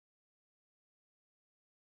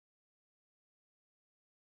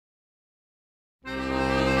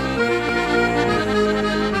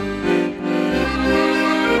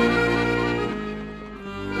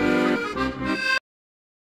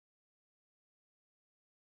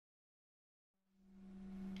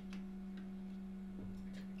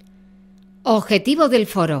Objetivo del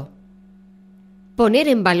foro: poner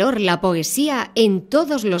en valor la poesía en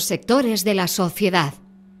todos los sectores de la sociedad.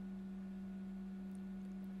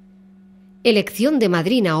 Elección de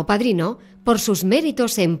madrina o padrino por sus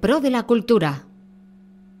méritos en pro de la cultura.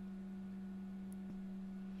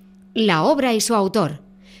 La obra y su autor,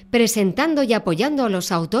 presentando y apoyando a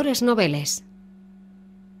los autores noveles.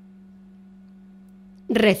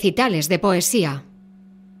 Recitales de poesía.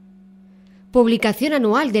 Publicación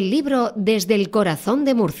anual del libro Desde el corazón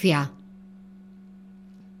de Murcia.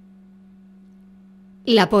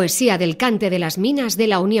 La poesía del cante de las minas de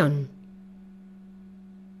la Unión.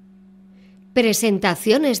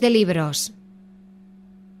 Presentaciones de libros.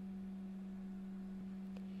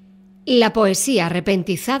 La poesía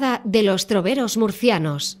repentizada de los troveros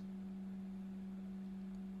murcianos.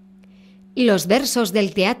 Los versos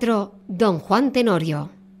del teatro Don Juan Tenorio.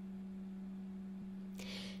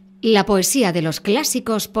 La poesía de los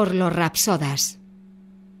clásicos por los rapsodas.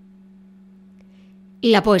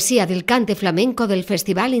 La poesía del cante flamenco del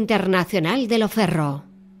Festival Internacional de Loferro.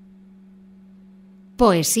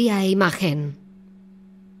 Poesía e imagen.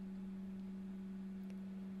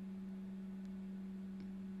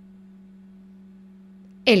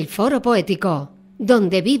 El Foro Poético,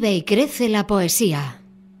 donde vive y crece la poesía.